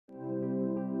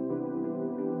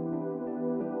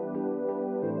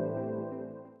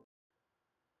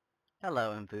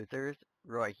Hello, Infusers.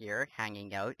 Roy here,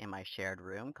 hanging out in my shared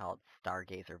room called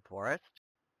Stargazer Forest.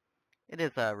 It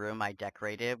is a room I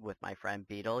decorated with my friend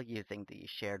Beetle using the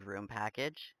shared room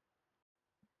package.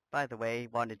 By the way,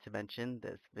 wanted to mention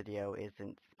this video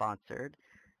isn't sponsored.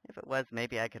 If it was,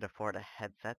 maybe I could afford a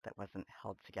headset that wasn't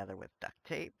held together with duct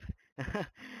tape.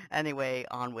 Anyway,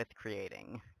 on with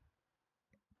creating.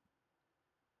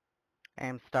 I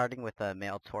am starting with a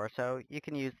male torso. You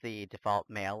can use the default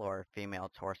male or female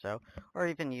torso, or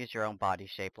even use your own body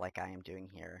shape like I am doing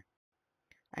here.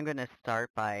 I'm going to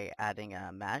start by adding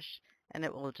a mesh, and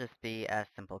it will just be a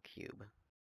simple cube.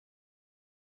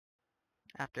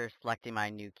 After selecting my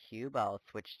new cube, I'll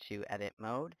switch to edit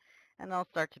mode, and I'll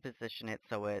start to position it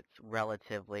so it's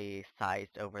relatively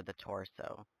sized over the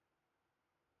torso.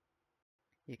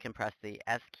 You can press the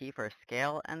S key for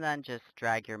scale, and then just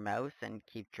drag your mouse and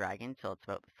keep dragging till it's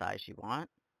about the size you want.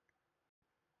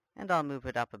 And I'll move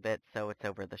it up a bit so it's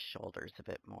over the shoulders a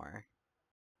bit more.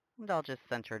 And I'll just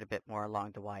center it a bit more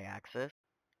along the y-axis.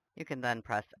 You can then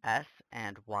press S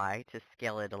and Y to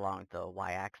scale it along the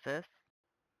y-axis.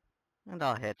 And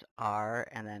I'll hit R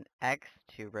and then X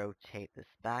to rotate this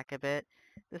back a bit.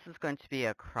 This is going to be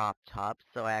a crop top,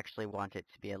 so I actually want it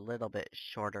to be a little bit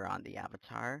shorter on the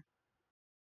avatar.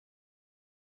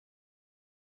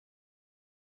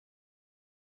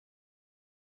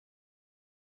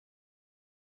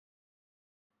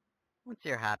 Once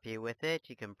you're happy with it,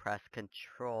 you can press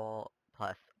Ctrl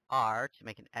plus R to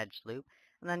make an edge loop,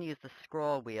 and then use the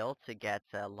scroll wheel to get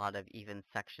a lot of even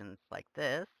sections like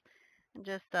this. And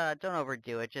just don't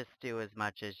overdo it. Just do as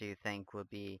much as you think would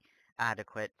be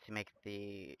adequate to make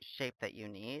the shape that you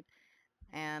need.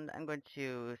 And I'm going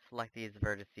to select these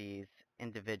vertices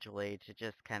individually to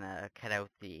just kind of cut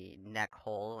out the neck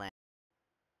hole.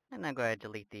 And I'm going to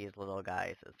delete these little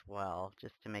guys as well,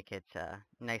 just to make it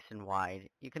nice and wide.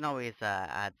 You can always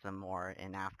add some more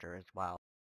in after as well.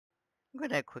 I'm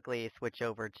going to quickly switch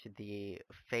over to the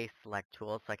face select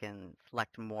tool so I can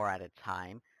select more at a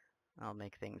time. I'll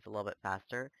make things a little bit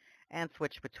faster. And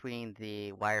switch between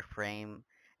the wireframe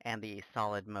and the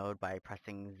solid mode by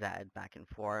pressing Z back and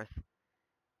forth.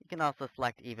 You can also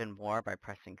select even more by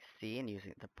pressing C and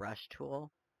using the brush tool.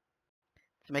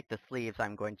 To make the sleeves,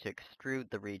 I'm going to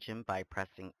extrude the region by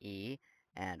pressing E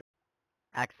and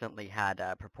accidentally had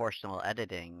proportional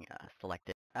editing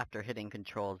selected. After hitting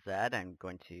Control Z, I'm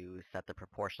going to set the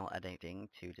proportional editing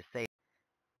to disable.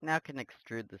 Now I can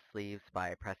extrude the sleeves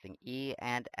by pressing E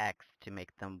and X to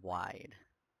make them wide.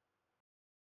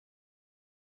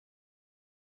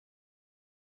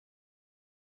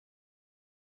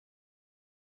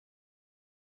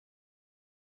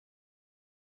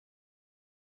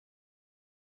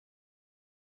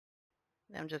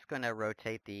 I'm just going to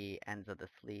rotate the ends of the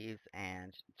sleeves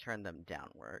and turn them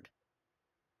downward.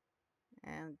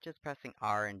 And just pressing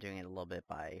R and doing it a little bit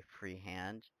by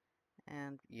freehand,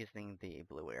 and using the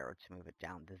blue arrow to move it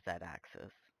down the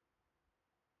Z-axis.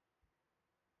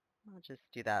 I'll just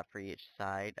do that for each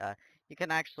side. You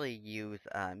can actually use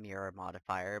a mirror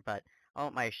modifier, but I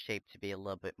want my shape to be a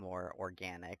little bit more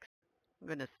organic. I'm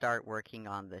going to start working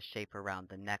on the shape around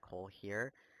the neck hole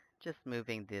here, just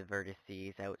moving the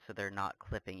vertices out so they're not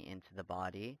clipping into the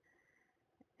body.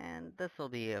 And this will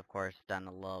be, of course, done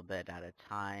a little bit at a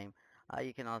time.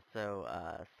 You can also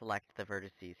select the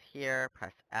vertices here,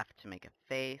 press F to make a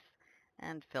face,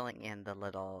 and filling in the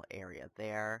little area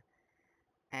there.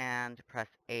 And press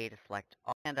A to select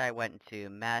all. And I went to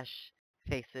Mesh,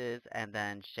 Faces, and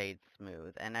then Shade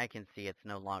Smooth. And I can see it's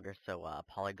no longer so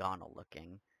polygonal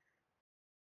looking.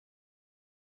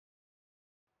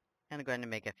 And I'm going to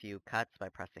make a few cuts by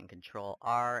pressing Control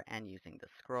R and using the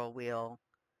scroll wheel.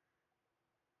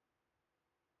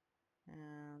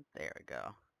 And there we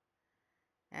go.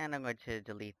 And I'm going to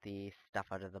delete the stuff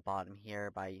out of the bottom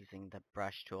here by using the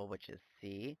brush tool, which is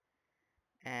C,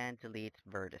 and delete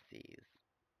vertices.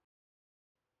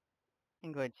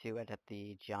 I'm going to edit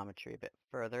the geometry a bit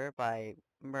further by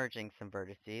merging some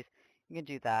vertices. You can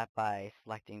do that by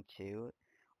selecting two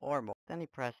or more. Then you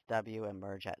press W and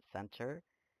merge at center.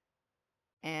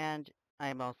 And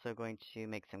I'm also going to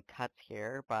make some cuts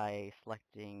here by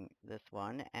selecting this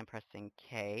one and pressing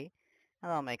K.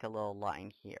 And I'll make a little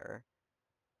line here.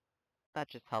 That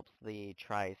just helps the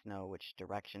tries know which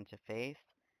direction to face.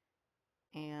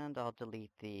 And I'll delete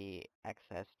the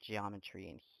excess geometry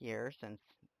in here since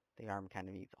the arm kind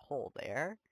of needs a hole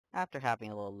there. After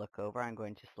having a little look over, I'm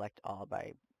going to select all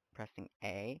by pressing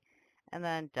A, and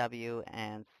then W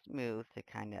and smooth to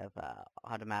kind of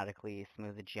automatically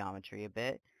smooth the geometry a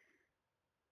bit.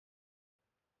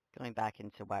 Going back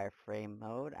into wireframe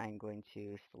mode, I'm going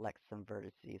to select some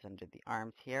vertices under the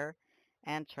arms here,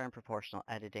 and turn proportional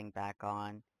editing back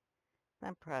on.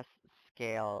 Then press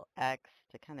scale X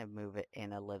to kind of move it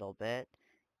in a little bit.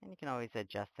 And you can always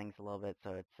adjust things a little bit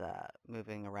so it's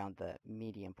moving around the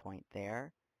medium point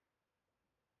there.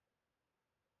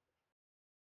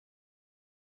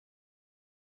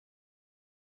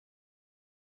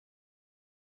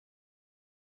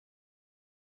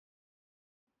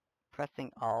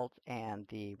 Pressing Alt and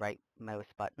the right mouse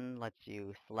button lets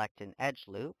you select an edge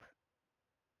loop.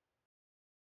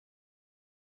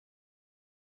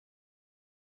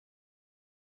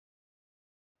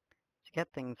 To get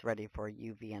things ready for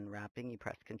UV unwrapping, you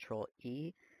press Ctrl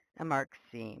E and mark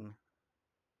seam.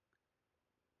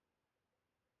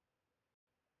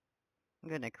 I'm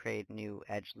going to create a new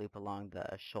edge loop along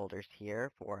the shoulders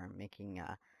here for making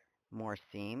more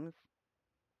seams.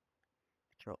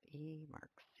 Ctrl E, mark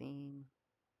seam.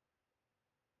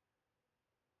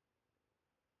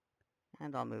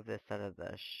 And I'll move this out of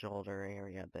the shoulder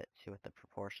area a bit too with the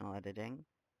proportional editing.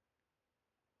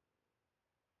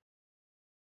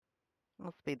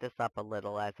 I'll speed this up a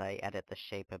little as I edit the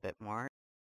shape a bit more.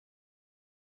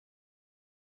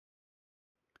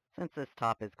 Since this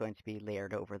top is going to be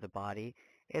layered over the body,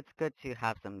 it's good to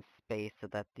have some space so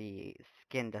that the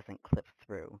skin doesn't clip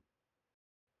through.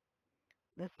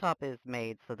 This top is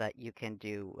made so that you can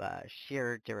do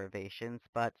shear derivations,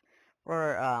 but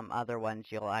for other ones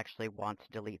you'll actually want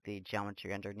to delete the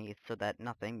geometry underneath so that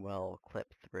nothing will clip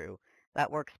through. That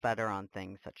works better on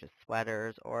things such as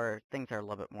sweaters or things that are a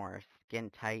little bit more skin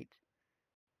tight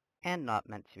and not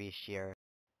meant to be sheer.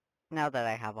 Now that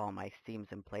I have all my seams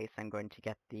in place, I'm going to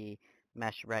get the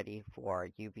mesh ready for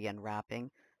UV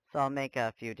unwrapping, so I'll make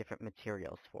a few different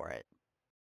materials for it.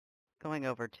 Going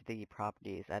over to the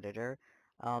properties editor,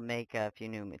 I'll make a few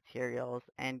new materials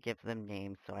and give them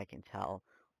names so I can tell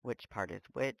which part is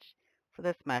which. For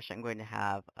this mesh, I'm going to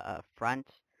have a front,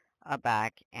 a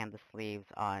back, and the sleeves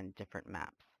on different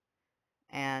maps.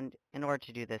 And in order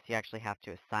to do this, you actually have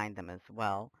to assign them as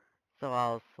well. So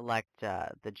I'll select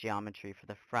the geometry for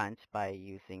the front by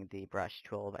using the brush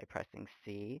tool by pressing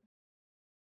C.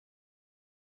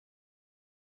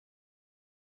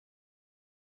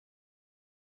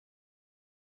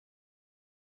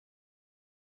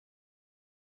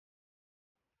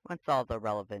 Once all the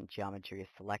relevant geometry is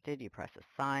selected, you press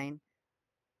Assign.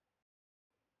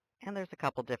 And there's a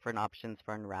couple different options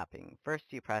for unwrapping. First,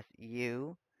 you press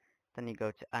U, then you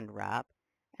go to Unwrap.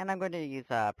 And I'm going to use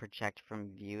Project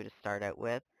from View to start out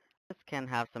with. This can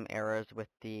have some errors with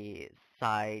the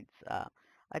sides.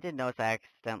 I did notice I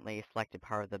accidentally selected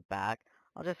part of the back.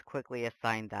 I'll just quickly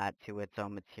assign that to its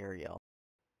own material.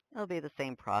 It'll be the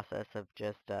same process of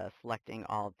just selecting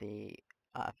all the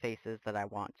faces that I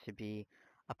want to be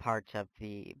a part of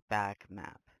the back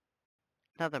map.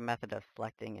 Another method of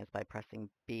selecting is by pressing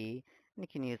B, and you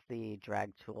can use the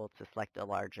drag tool to select a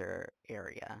larger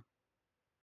area.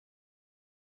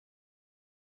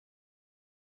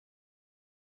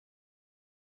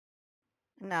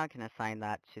 And now I can assign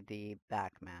that to the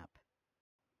back map.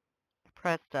 I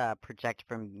pressed Project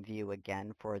from View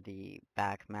again for the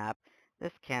back map.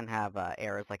 This can have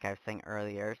errors like I was saying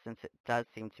earlier, since it does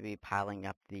seem to be piling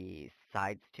up the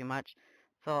sides too much.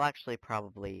 So I'll actually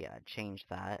probably change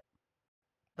that.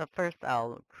 But first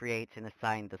I'll create and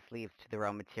assign the sleeves to their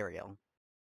own material.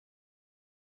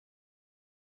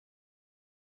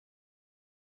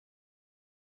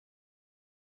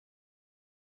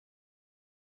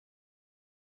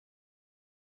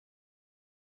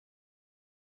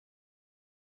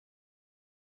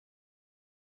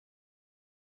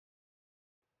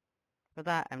 For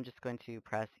that, I'm just going to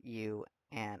press U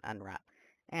and unwrap.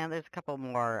 And there's a couple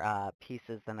more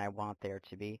pieces than I want there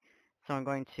to be. So I'm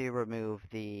going to remove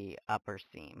the upper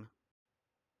seam.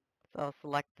 So I'll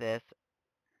select this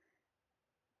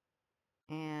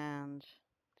and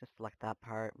just select that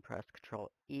part and press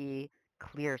Control E,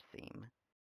 clear seam.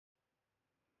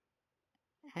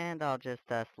 And I'll just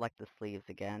select the sleeves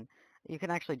again. You can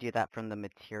actually do that from the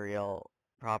material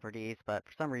properties, but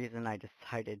for some reason I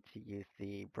decided to use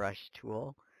the brush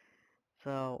tool.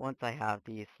 So once I have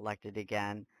these selected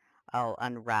again, I'll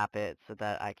unwrap it so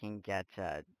that I can get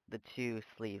the two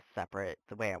sleeves separate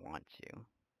the way I want to.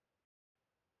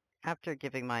 After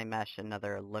giving my mesh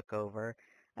another look over,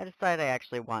 I decided I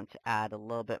actually want to add a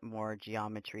little bit more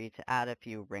geometry to add a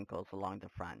few wrinkles along the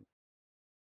front.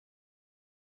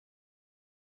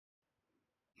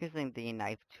 Using the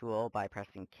knife tool by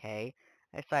pressing K,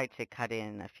 I decided to cut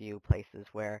in a few places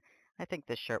where I think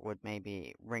the shirt would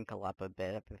maybe wrinkle up a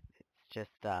bit if it's just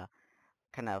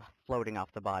kind of floating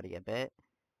off the body a bit.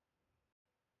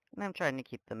 And I'm trying to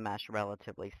keep the mesh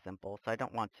relatively simple, so I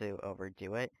don't want to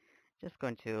overdo it. Just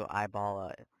going to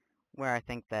eyeball where I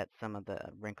think that some of the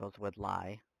wrinkles would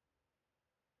lie.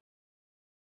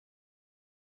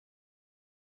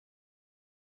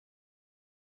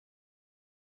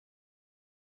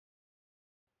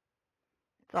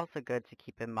 It's also good to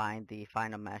keep in mind the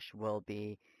final mesh will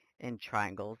be in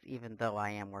triangles, even though I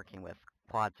am working with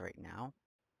quads right now.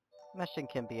 Meshing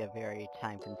can be a very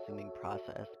time-consuming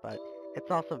process, but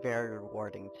it's also very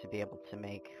rewarding to be able to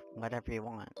make whatever you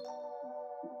want.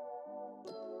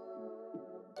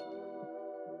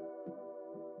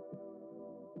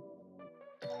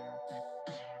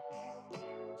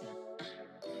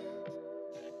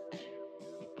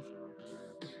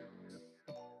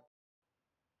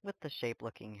 With the shape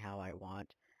looking how I want,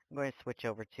 I'm going to switch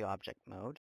over to object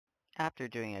mode. After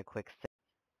doing a quick save,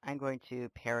 I'm going to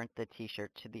parent the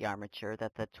t-shirt to the armature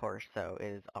that the torso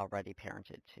is already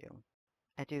parented to.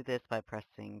 I do this by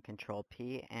pressing Ctrl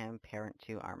P and parent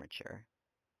to armature.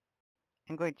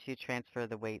 I'm going to transfer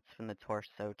the weights from the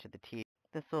torso to the t-shirt.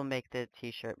 This will make the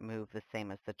t-shirt move the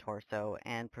same as the torso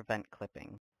and prevent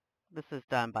clipping. This is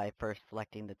done by first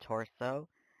selecting the torso,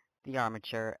 the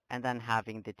armature, and then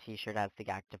having the t-shirt as the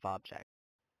active object.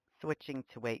 Switching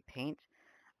to weight paint,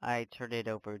 I turn it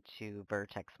over to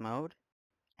vertex mode,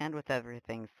 and with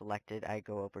everything selected, I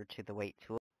go over to the weight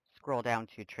tool, scroll down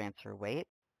to transfer weight,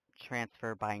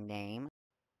 transfer by name,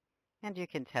 and you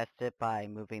can test it by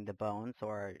moving the bones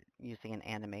or using an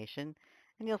animation,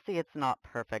 and you'll see it's not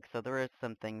perfect, so there is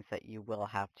some things that you will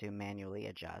have to manually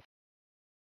adjust.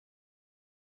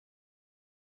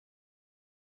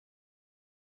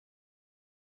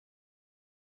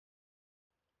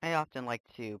 I often like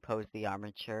to pose the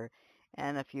armature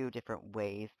in a few different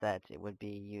ways that it would be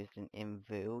used in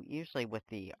IMVU, usually with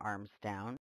the arms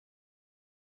down.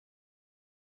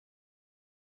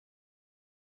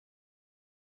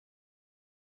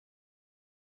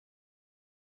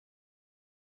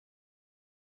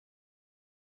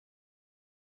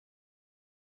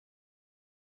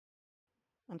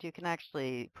 And you can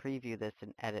actually preview this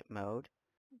in edit mode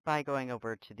by going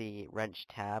over to the wrench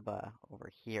tab over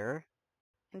here.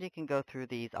 And you can go through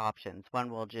these options. One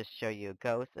will just show you a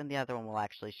ghost, and the other one will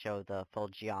actually show the full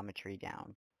geometry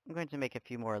down. I'm going to make a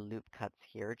few more loop cuts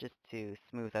here just to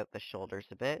smooth out the shoulders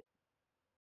a bit.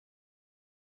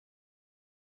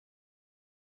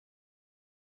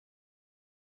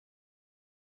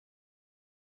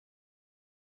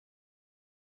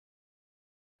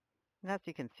 And as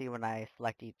you can see when I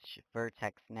select each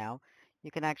vertex now,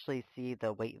 you can actually see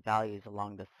the weight values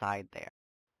along the side there.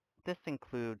 This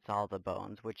includes all the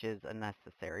bones, which is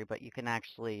unnecessary, but you can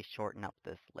actually shorten up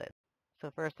this list.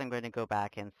 So first I'm going to go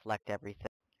back and select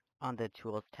everything. On the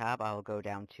Tools tab, I'll go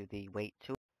down to the Weight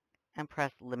tool and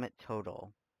press Limit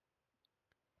Total.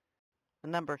 The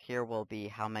number here will be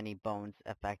how many bones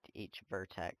affect each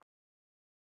vertex.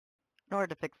 In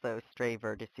order to fix those stray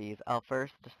vertices, I'll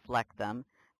first select them,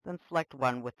 then select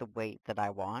one with the weight that I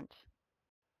want.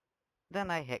 Then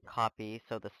I hit Copy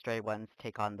so the stray ones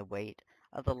take on the weight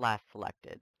of the last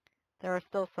selected. There are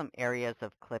still some areas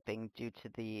of clipping due to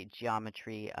the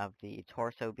geometry of the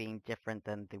torso being different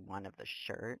than the one of the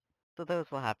shirt, so those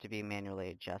will have to be manually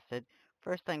adjusted.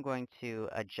 First I'm going to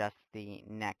adjust the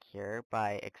neck here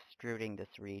by extruding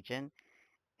this region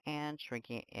and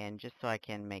shrinking it in just so I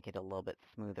can make it a little bit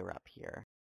smoother up here.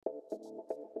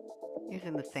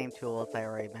 Using the same tools I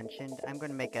already mentioned, I'm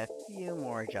going to make a few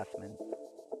more adjustments.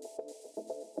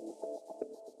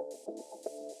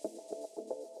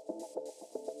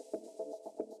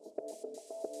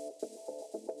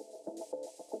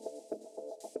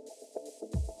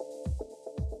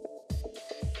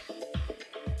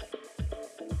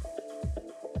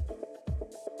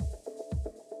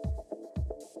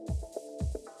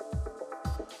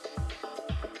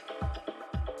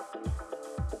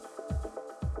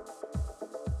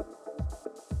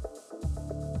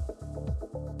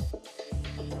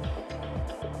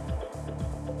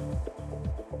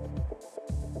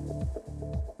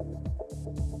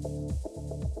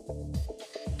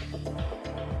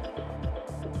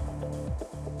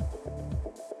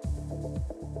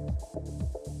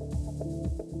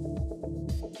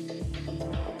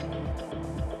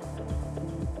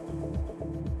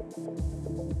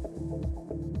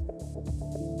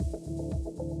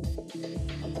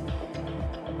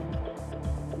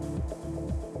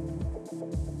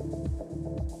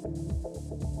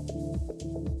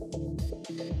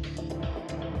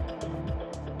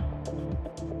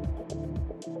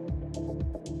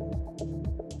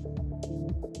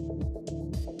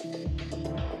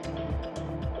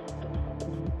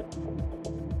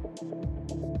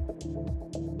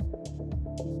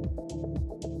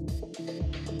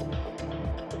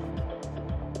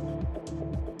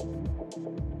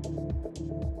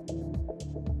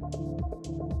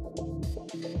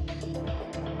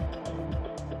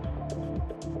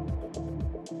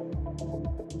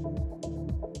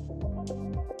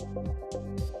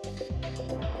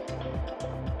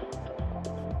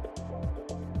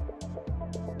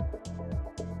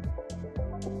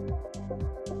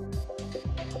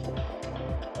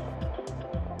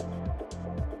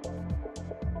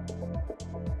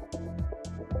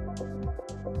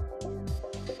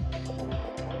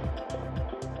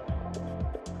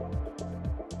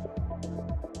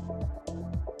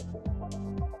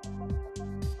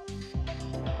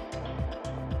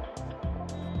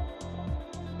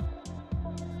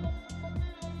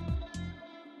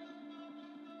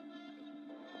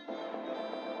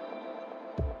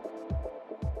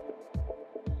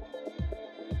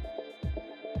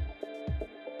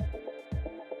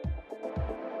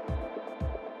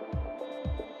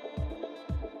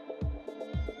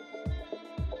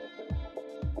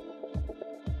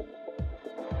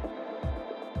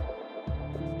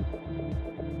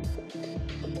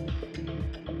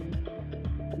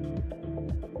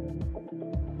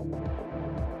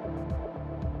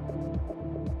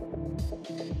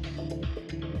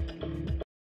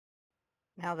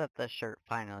 Now that the shirt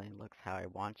finally looks how I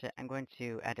want it, I'm going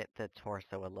to edit the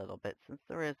torso a little bit since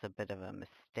there is a bit of a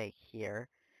mistake here.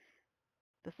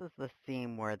 This is the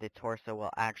seam where the torso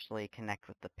will actually connect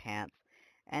with the pants,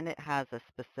 and it has a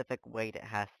specific weight it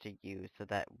has to use so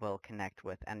that will connect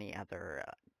with any other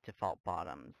default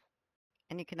bottoms.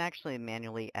 And you can actually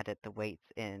manually edit the weights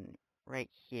in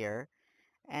right here,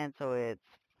 and so it's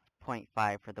zero point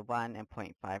 0.5 for the one and zero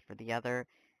point 0.5 for the other,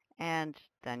 and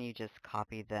then you just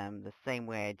copy them the same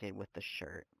way I did with the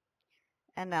shirt.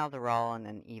 And now they're all in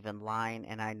an even line,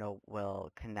 and I know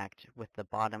will connect with the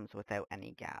bottoms without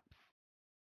any gaps.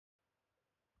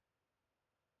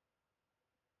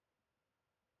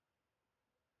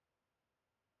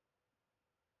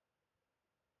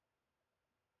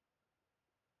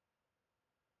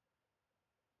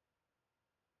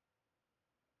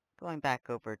 Going back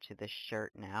over to the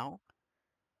shirt now,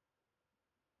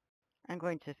 I'm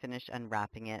going to finish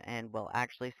unwrapping it and we'll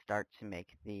actually start to make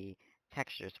the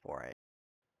textures for it.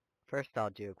 First I'll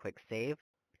do a quick save,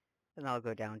 then I'll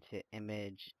go down to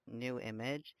image, new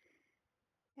image,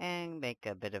 and make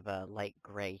a bit of a light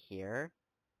gray here.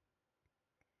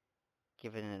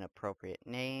 Give it an appropriate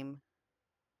name,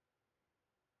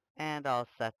 and I'll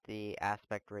set the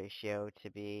aspect ratio to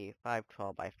be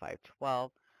 512 by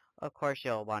 512. Of course,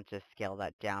 you'll want to scale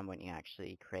that down when you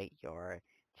actually create your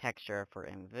texture for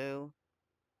IMVU.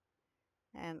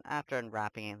 And after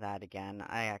unwrapping that again,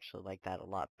 I actually like that a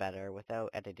lot better without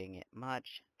editing it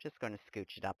much. Just going to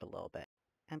scooch it up a little bit.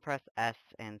 And press S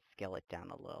and scale it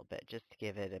down a little bit, just to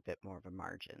give it a bit more of a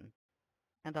margin.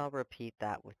 And I'll repeat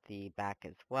that with the back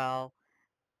as well.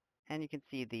 And you can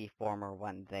see the former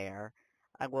one there.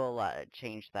 I will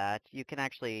change that. You can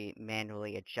actually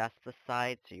manually adjust the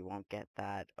side so you won't get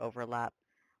that overlap.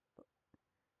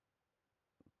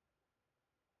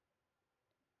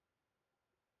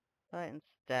 But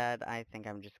instead, I think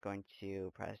I'm just going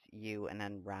to press U and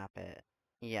then wrap it.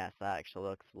 Yes, that actually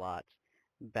looks a lot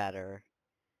better.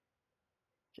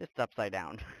 Just upside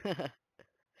down.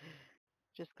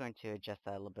 Just going to adjust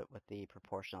that a little bit with the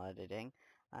proportional editing.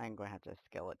 I'm going to have to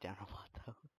scale it down a lot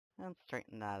though. And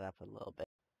straighten that up a little bit.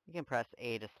 You can press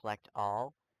A to select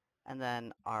all, and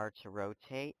then R to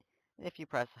rotate. If you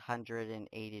press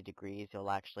 180 degrees, you'll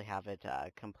actually have it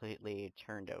completely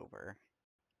turned over.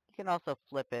 You can also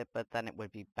flip it, but then it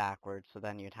would be backwards, so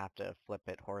then you'd have to flip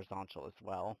it horizontal as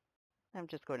well. I'm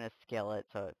just going to scale it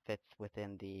so it fits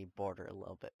within the border a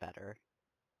little bit better.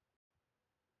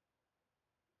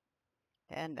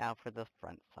 And now for the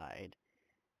front side.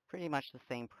 Pretty much the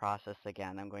same process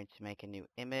again. I'm going to make a new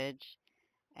image,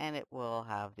 and it will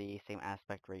have the same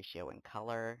aspect ratio and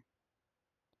color.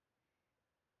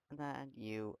 And then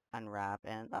you unwrap,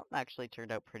 and that actually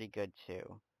turned out pretty good too.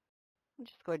 I'm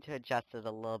just going to adjust it a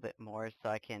little bit more so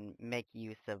I can make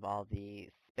use of all the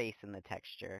space in the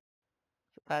texture.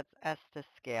 So that's S to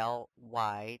scale,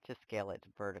 Y to scale it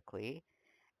vertically,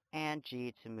 and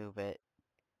G to move it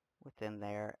within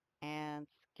there, and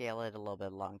scale it a little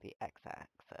bit along the x-axis.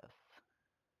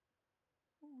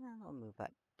 And I'll move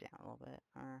that down a little bit,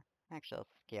 or actually I'll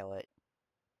scale it.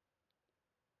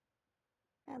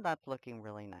 And that's looking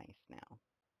really nice now.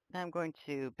 Now I'm going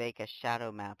to bake a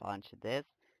shadow map onto this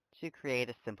to create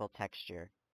a simple texture.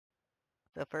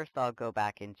 So first I'll go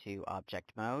back into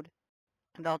object mode,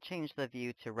 and I'll change the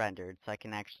view to rendered so I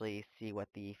can actually see what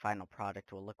the final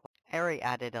product will look like. I already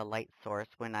added a light source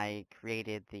when I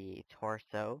created the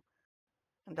torso,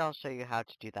 and I'll show you how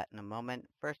to do that in a moment.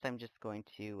 First I'm just going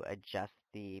to adjust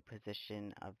the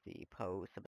position of the pose.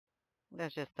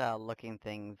 That's just looking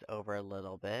things over a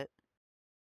little bit.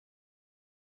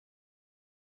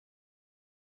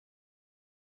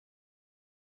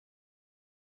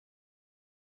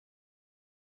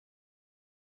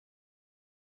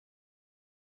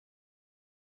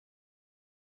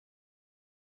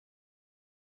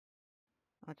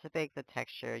 To bake the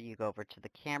texture, you go over to the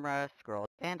camera, scroll,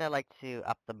 and I like to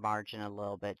up the margin a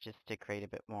little bit just to create a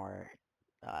bit more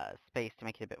space to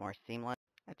make it a bit more seamless.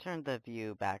 I turned the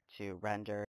view back to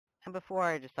render, and before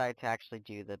I decided to actually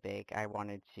do the bake, I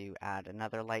wanted to add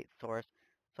another light source,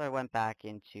 so I went back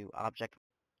into object,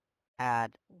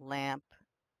 add lamp,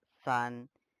 sun,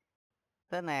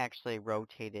 then I actually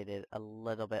rotated it a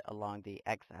little bit along the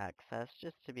x-axis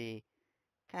just to be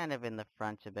kind of in the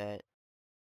front a bit.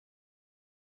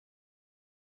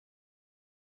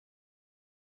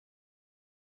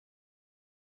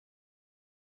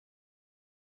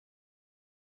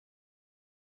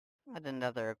 Had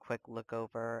another quick look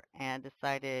over and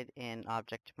decided in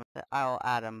object mode that I'll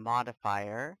add a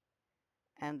modifier,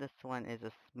 and this one is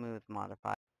a smooth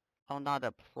modifier. I'll not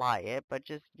apply it, but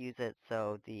just use it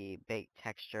so the baked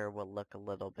texture will look a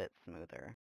little bit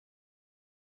smoother.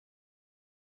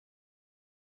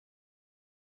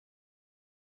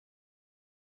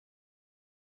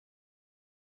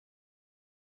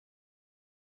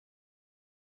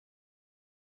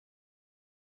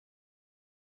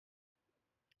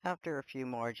 After a few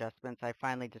more adjustments, I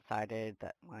finally decided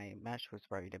that my mesh was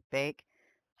ready to bake.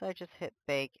 So I just hit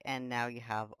bake and now you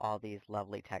have all these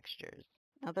lovely textures.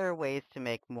 Now there are ways to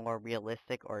make more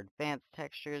realistic or advanced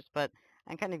textures, but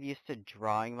I'm kind of used to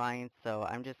drawing mine, so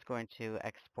I'm just going to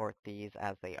export these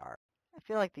as they are. I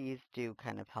feel like these do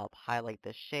kind of help highlight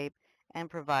the shape and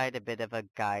provide a bit of a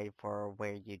guide for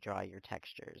where you draw your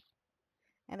textures.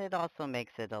 And it also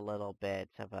makes it a little bit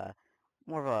of a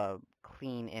more of a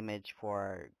clean image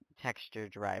for texture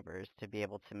drivers to be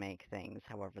able to make things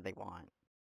however they want.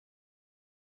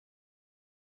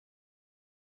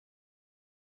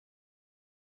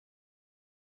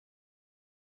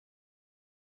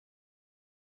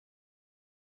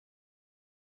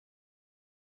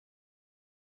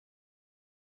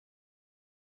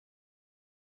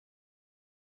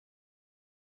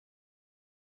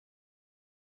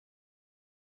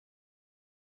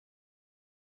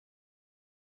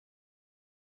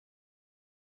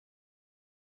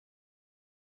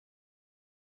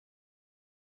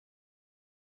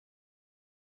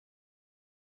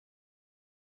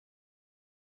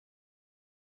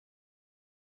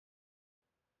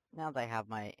 Now that I have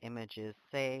my images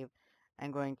saved,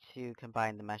 I'm going to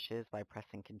combine the meshes by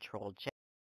pressing Ctrl J.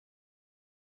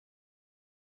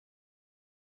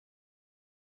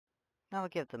 Now I'll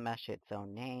give the mesh its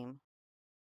own name.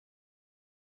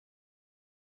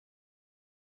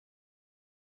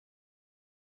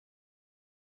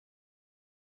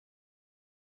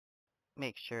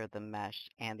 Make sure the mesh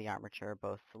and the armature are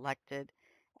both selected,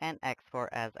 and export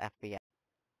as FBX.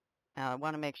 Now I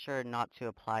want to make sure not to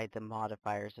apply the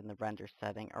modifiers in the render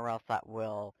setting or else that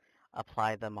will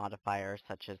apply the modifiers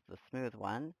such as the smooth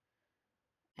one.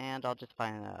 And I'll just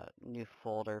find a new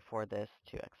folder for this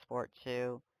to export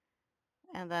to.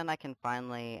 And then I can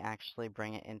finally actually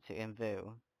bring it into IMVU.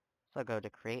 So I'll go to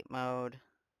create mode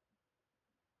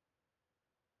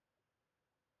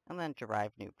and then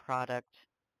derive new product.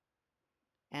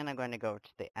 And I'm going to go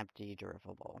to the empty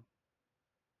derivable.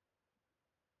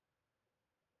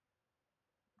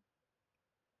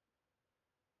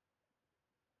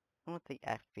 And with the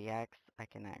FBX, I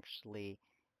can actually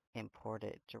import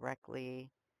it directly.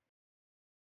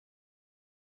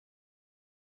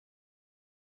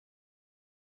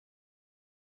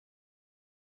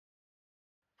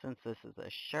 Since this is a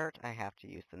shirt, I have to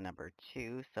use the number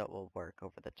 2 so it will work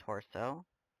over the torso.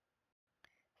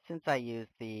 Since I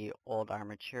used the old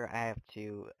armature, I have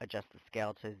to adjust the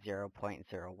scale to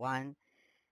 0.01.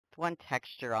 The one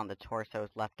texture on the torso is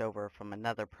left over from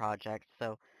another project,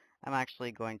 so I'm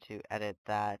actually going to edit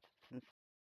that. Since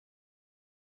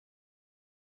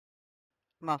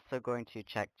I'm also going to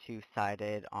check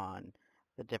two-sided on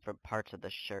the different parts of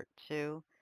the shirt too.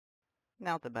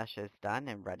 Now the mesh is done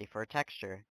and ready for a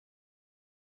texture.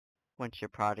 Once your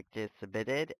product is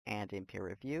submitted and in peer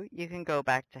review, you can go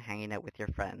back to hanging out with your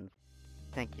friends.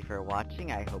 Thank you for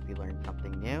watching. I hope you learned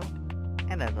something new.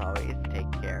 And as always,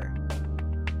 take care.